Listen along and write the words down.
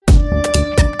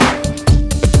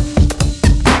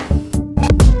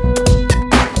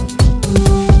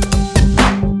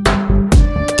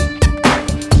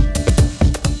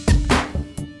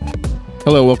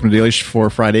Hello, welcome to Daily for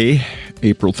Friday,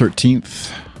 April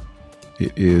 13th.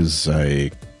 It is a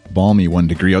balmy 1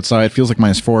 degree outside. Feels like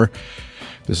 -4.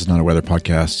 This is not a weather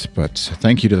podcast, but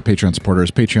thank you to the Patreon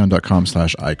supporters,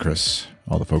 patreon.com/iChris.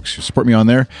 All the folks who support me on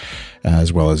there,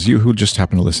 as well as you who just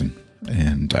happen to listen.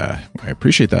 And I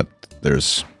appreciate that.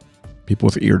 There's people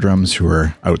with eardrums who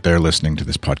are out there listening to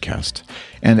this podcast.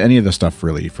 And any of the stuff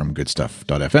really from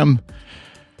goodstuff.fm.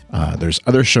 There's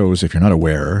other shows, if you're not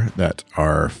aware, that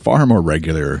are far more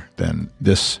regular than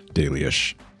this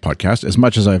daily-ish podcast, as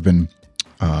much as I've been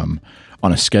on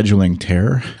a scheduling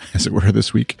tear, as it were,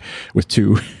 this week with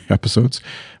 2 episodes,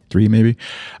 3 maybe.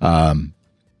 In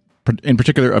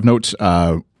particular, of note,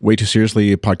 Way Too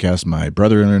Seriously podcast, my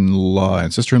brother-in-law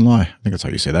and sister-in-law, I think that's how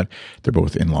you say that, they're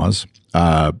both in-laws,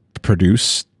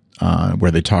 produce,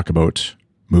 where they talk about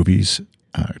movies,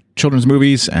 children's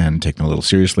movies, and take them a little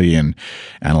seriously and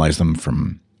analyze them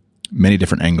from many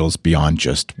different angles beyond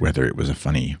just whether it was a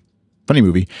funny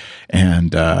movie,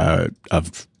 and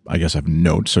of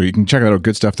note. So you can check that out,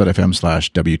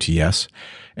 goodstuff.fm/WTS.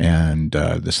 And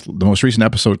the most recent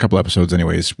episode, couple episodes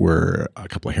anyways, were a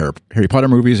couple of Harry Potter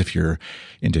movies. If you're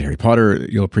into Harry Potter,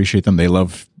 you'll appreciate them. They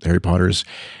love Harry Potters.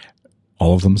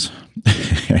 All of them.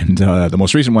 And the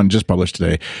most recent one just published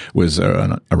today was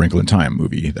A Wrinkle in Time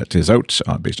movie that is out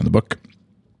based on the book.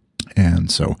 And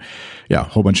so, yeah, a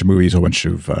whole bunch of movies, a whole bunch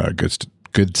of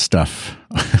good stuff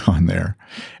on there.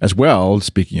 As well,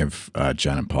 speaking of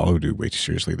Jan and Paul, who do Way Too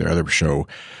Seriously, their other show,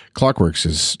 Clockworks,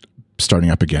 is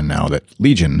starting up again now. That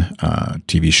Legion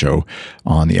TV show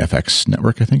on the FX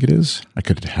network, I think it is. I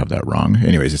could have that wrong.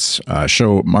 Anyways, it's a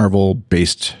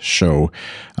Marvel-based show,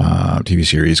 TV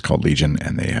series called Legion,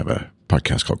 and they have a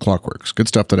podcast called Clockworks.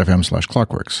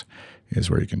 Goodstuff.fm/Clockworks is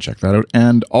where you can check that out.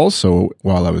 And also,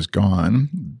 while I was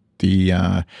gone,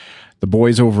 the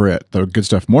boys over at the Good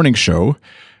Stuff Morning Show,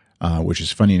 which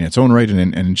is funny in its own right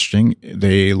and interesting,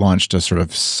 they launched a sort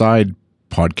of side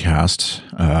podcast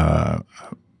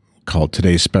called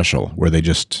Today's Special, where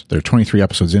they're 23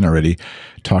 episodes in already,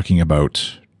 talking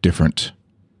about different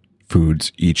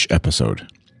foods each episode.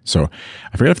 So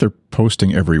I forget if they're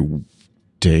posting every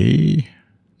day.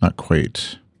 Not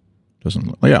quite.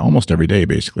 Almost every day,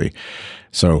 basically.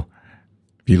 So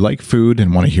if you like food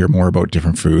and want to hear more about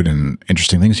different food and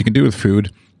interesting things you can do with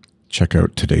food, check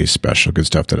out Today's Special,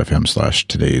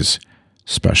 goodstuff.fm/Today's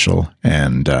Special.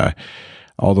 And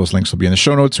all those links will be in the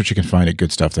show notes, which you can find at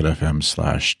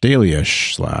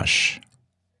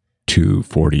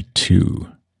goodstuff.fm/dailyish/242.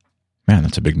 Man,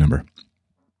 that's a big number.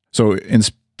 So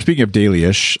speaking of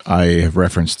dailyish, I have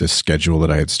referenced this schedule that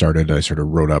I had started. I sort of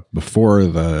wrote up before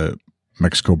the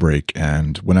Mexico break.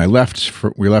 And when we left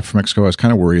for Mexico, I was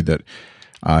kind of worried that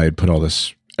I'd put all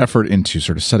this effort into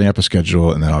sort of setting up a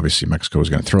schedule, and then obviously Mexico was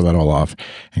going to throw that all off,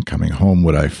 and coming home,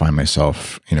 would I find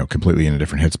myself, completely in a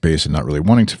different headspace and not really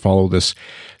wanting to follow this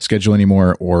schedule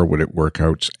anymore, or would it work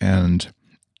out? And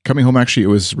coming home, actually, it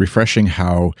was refreshing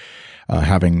how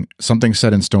having something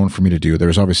set in stone for me to do. There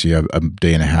was obviously a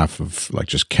day and a half of like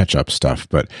just catch up stuff,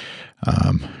 but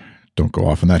don't go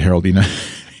off on that, Haroldina,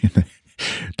 in the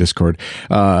Discord.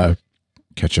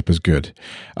 Catch up is good,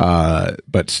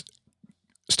 but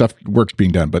stuff work's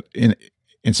being done. But in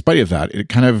spite of that,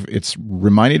 it's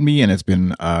reminded me, and it's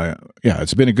been a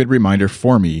good reminder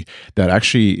for me that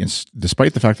actually,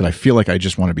 despite the fact that I feel like I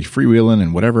just want to be freewheeling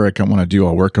and whatever I want to do,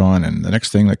 I'll work on, and the next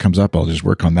thing that comes up, I'll just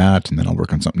work on that, and then I'll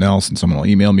work on something else, and someone will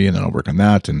email me, and then I'll work on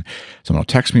that, and someone will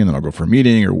text me, and then I'll go for a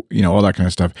meeting, or all that kind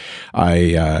of stuff.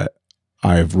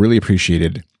 I've really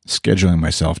appreciated scheduling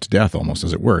myself to death, almost,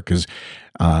 as it were, because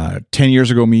 10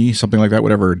 years ago, something like that,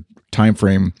 whatever time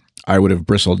frame, I would have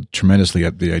bristled tremendously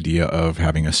at the idea of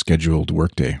having a scheduled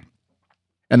workday.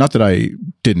 And not that I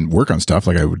didn't work on stuff,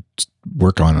 like I would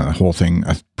work on a whole thing,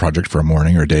 a project for a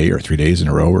morning or a day or 3 days in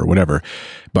a row or whatever.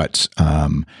 But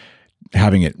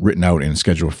having it written out in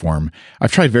schedule form,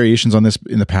 I've tried variations on this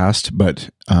in the past,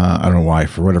 but I don't know why.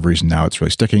 For whatever reason, now it's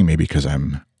really sticking. Maybe because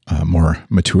I'm more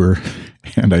mature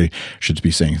and I should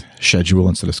be saying schedule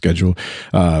instead of schedule.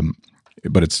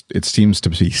 But it seems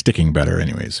to be sticking better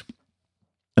anyways.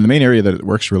 And the main area that it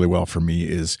works really well for me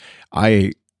is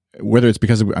whether it's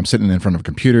because I'm sitting in front of a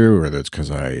computer, or whether it's because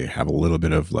I have a little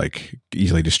bit of like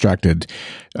easily distracted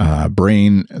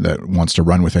brain that wants to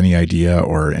run with any idea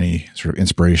or any sort of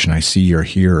inspiration I see or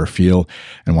hear or feel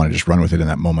and want to just run with it in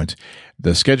that moment.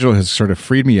 The schedule has sort of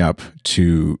freed me up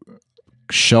to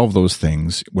shelve those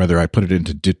things, whether I put it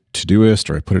into Todoist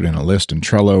or I put it in a list in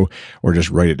Trello or just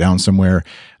write it down somewhere,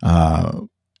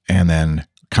 and then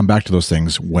come back to those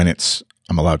things when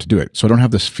I'm allowed to do it. So I don't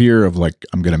have this fear of like,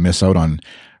 I'm going to miss out on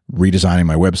redesigning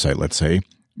my website, let's say,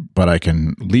 but I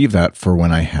can leave that for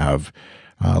when I have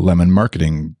Lemon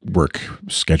marketing work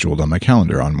scheduled on my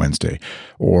calendar on Wednesday,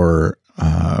 or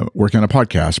working on a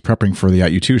podcast, prepping for the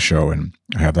At U2 show, and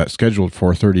I have that scheduled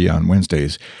 4:30 on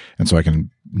Wednesdays, and so I can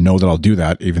know that I'll do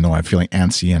that, even though I'm feeling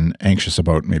antsy and anxious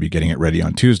about maybe getting it ready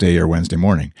on Tuesday or Wednesday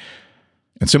morning.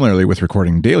 And similarly with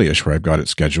recording Dailyish, where I've got it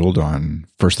scheduled on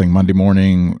first thing Monday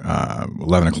morning,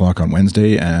 11 o'clock on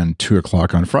Wednesday, and 2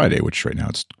 o'clock on Friday, which right now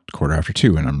it's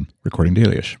 2:15, and I'm recording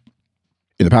Dailyish.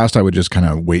 In the past, I would just kind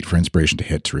of wait for inspiration to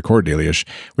hit to record Dailyish,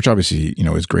 which obviously,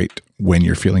 is great when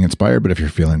you're feeling inspired. But if you're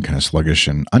feeling kind of sluggish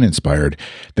and uninspired,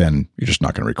 then you're just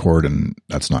not going to record, and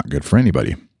that's not good for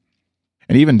anybody.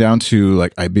 And even down to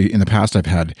in the past, I've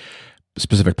had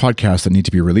specific podcasts that need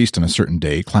to be released on a certain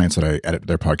day, clients that I edit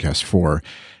their podcasts for.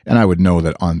 And I would know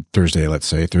that on Thursday, let's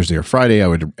say Thursday or Friday, I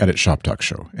would edit Shop Talk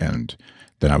Show. And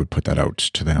then I would put that out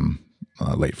to them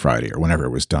late Friday or whenever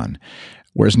it was done.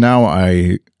 Whereas now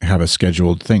I have a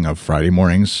scheduled thing of Friday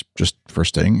mornings, just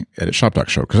first thing, edit Shop Talk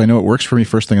Show. Because I know it works for me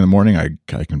first thing in the morning. I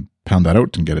can pound that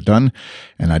out and get it done.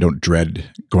 And I don't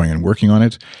dread going and working on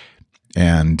it.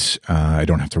 And I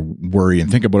don't have to worry and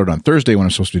think about it on Thursday when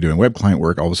I'm supposed to be doing web client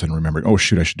work. All of a sudden remembering, oh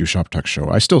shoot, I should do Shop Talk Show.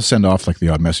 I still send off the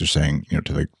odd message saying,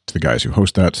 to the guys who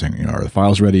host that, saying, are the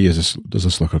files ready? Does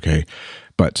this look okay?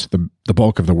 But the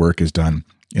bulk of the work is done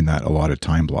in that allotted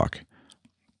time block.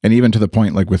 And even to the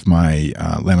point, like with my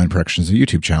Lemon Productions, the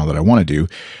YouTube channel that I want to do,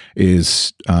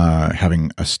 is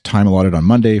having a time allotted on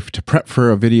Monday to prep for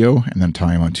a video, and then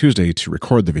time on Tuesday to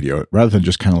record the video, rather than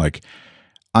just kind of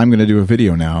I'm going to do a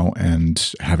video now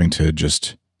and having to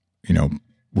just,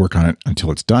 work on it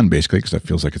until it's done, basically, because that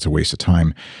feels like it's a waste of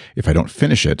time. If I don't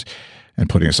finish it and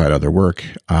putting aside other work,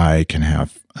 I can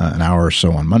have an hour or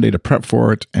so on Monday to prep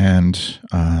for it, and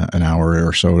an hour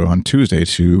or so on Tuesday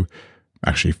to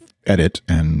actually edit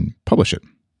and publish it.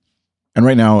 And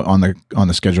right now on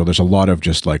the schedule, there's a lot of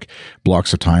just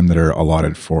blocks of time that are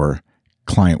allotted for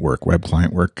client work, web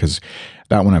client work, because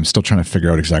that one I'm still trying to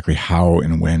figure out exactly how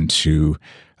and when to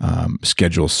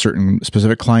schedule certain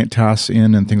specific client tasks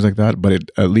in and things like that. But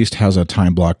it at least has a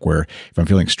time block where if I'm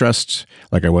feeling stressed,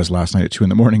 like I was last night at 2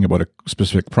 a.m. about a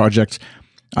specific project,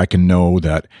 I can know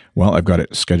that, well, I've got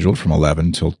it scheduled from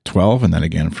 11 till 12, and then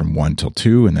again from 1 till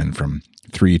 2, and then from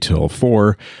 3 till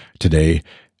 4 today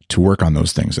to work on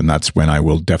those things. And that's when I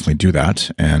will definitely do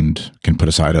that and can put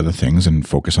aside other things and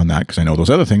focus on that, because I know those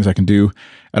other things I can do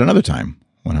at another time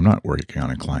when I'm not working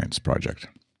on a client's project.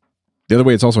 The other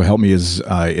way it's also helped me is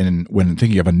when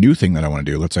thinking of a new thing that I want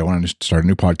to do. Let's say I want to start a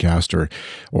new podcast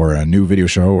or a new video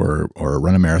show or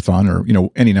run a marathon or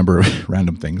any number of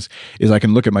random things, is I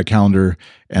can look at my calendar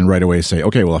and right away say,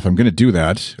 okay, well, if I'm going to do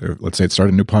that, or let's say start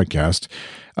a new podcast,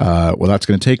 well, that's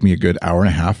going to take me a good hour and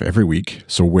a half every week.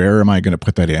 So where am I going to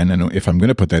put that in? And if I'm going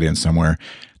to put that in somewhere,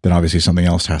 then obviously something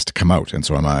else has to come out. And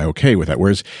so am I okay with that?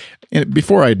 Whereas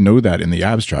before I'd know that in the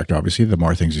abstract, obviously, the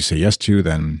more things you say yes to,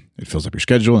 then it fills up your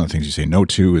schedule. And the things you say no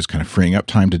to is kind of freeing up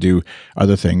time to do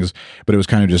other things. But it was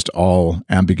kind of just all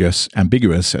ambiguous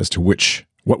as to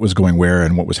what was going where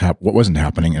and what wasn't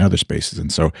happening in other spaces.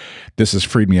 And so this has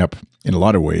freed me up in a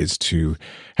lot of ways to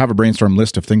have a brainstorm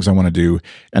list of things I want to do,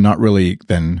 and not really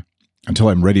then until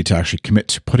I'm ready to actually commit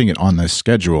to putting it on this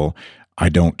schedule, I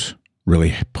don't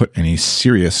really put any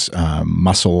serious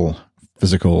muscle,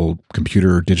 physical,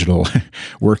 computer, digital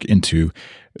work into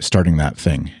starting that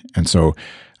thing. And so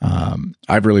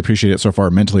I've really appreciated it so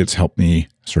far. Mentally, it's helped me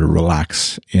sort of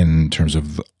relax in terms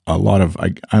of a lot of,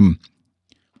 I'm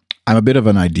a bit of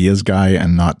an ideas guy,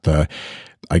 and not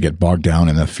I get bogged down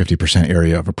in the 50%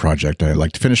 area of a project. I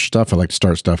like to finish stuff. I like to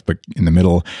start stuff, but in the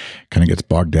middle kind of gets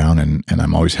bogged down, and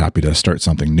I'm always happy to start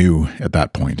something new at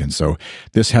that point. And so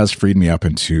this has freed me up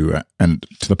and to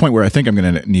the point where I think I'm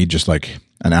going to need just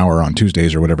an hour on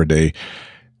Tuesdays or whatever day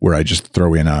where I just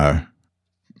throw in a,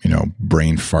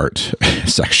 brain fart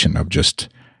section of just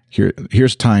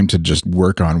here's time to just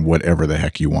work on whatever the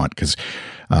heck you want. Cause,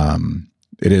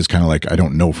 it is kind of I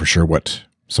don't know for sure what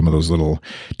some of those little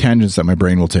tangents that my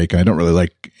brain will take. And I don't really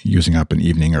like using up an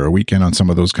evening or a weekend on some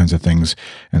of those kinds of things.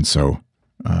 And so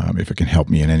if it can help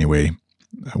me in any way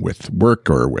with work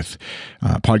or with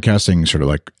podcasting, sort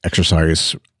of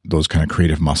exercise those kind of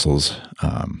creative muscles,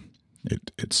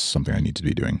 it's something I need to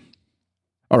be doing.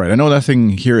 All right. I know nothing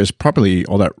here is properly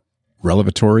all that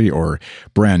revelatory or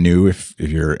brand new if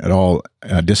you're at all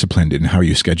disciplined in how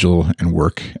you schedule and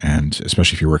work, and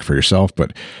especially if you work for yourself.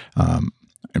 But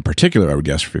in particular, I would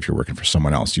guess if you're working for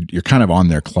someone else, you're kind of on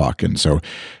their clock. And so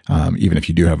even if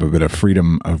you do have a bit of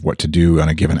freedom of what to do on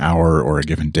a given hour or a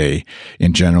given day,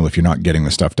 in general, if you're not getting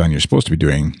the stuff done you're supposed to be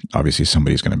doing, obviously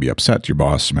somebody's going to be upset, your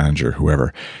boss, manager,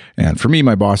 whoever. And for me,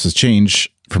 my bosses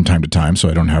change from time to time, so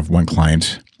I don't have one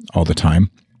client all the time.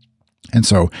 And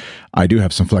so I do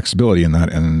have some flexibility in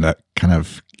that, and that kind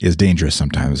of is dangerous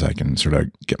sometimes. I can sort of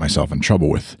get myself in trouble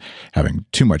with having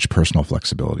too much personal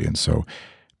flexibility. And so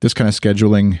this kind of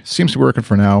scheduling seems to be working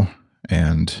for now,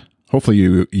 and hopefully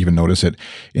you even notice it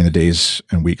in the days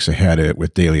and weeks ahead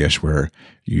with Dailyish, where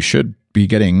you should be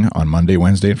getting on Monday,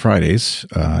 Wednesday, and Fridays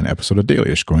an episode of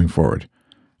Dailyish going forward.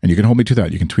 And you can hold me to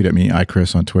that. You can tweet at me,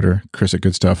 iChris on Twitter.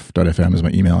 Chris@goodstuff.fm is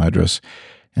my email address.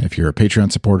 And if you're a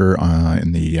Patreon supporter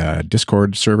in the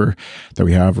Discord server that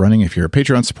we have running, if you're a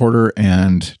Patreon supporter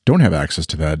and don't have access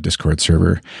to that Discord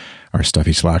server, our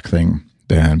stuffy Slack thing,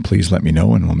 then please let me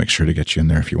know and we'll make sure to get you in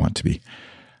there if you want to be.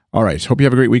 All right. Hope you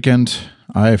have a great weekend.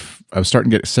 I was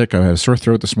starting to get sick. I had a sore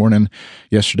throat this morning,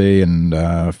 yesterday, and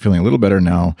feeling a little better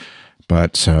now.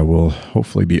 But we'll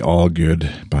hopefully be all good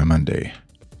by Monday.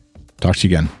 Talk to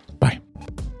you again.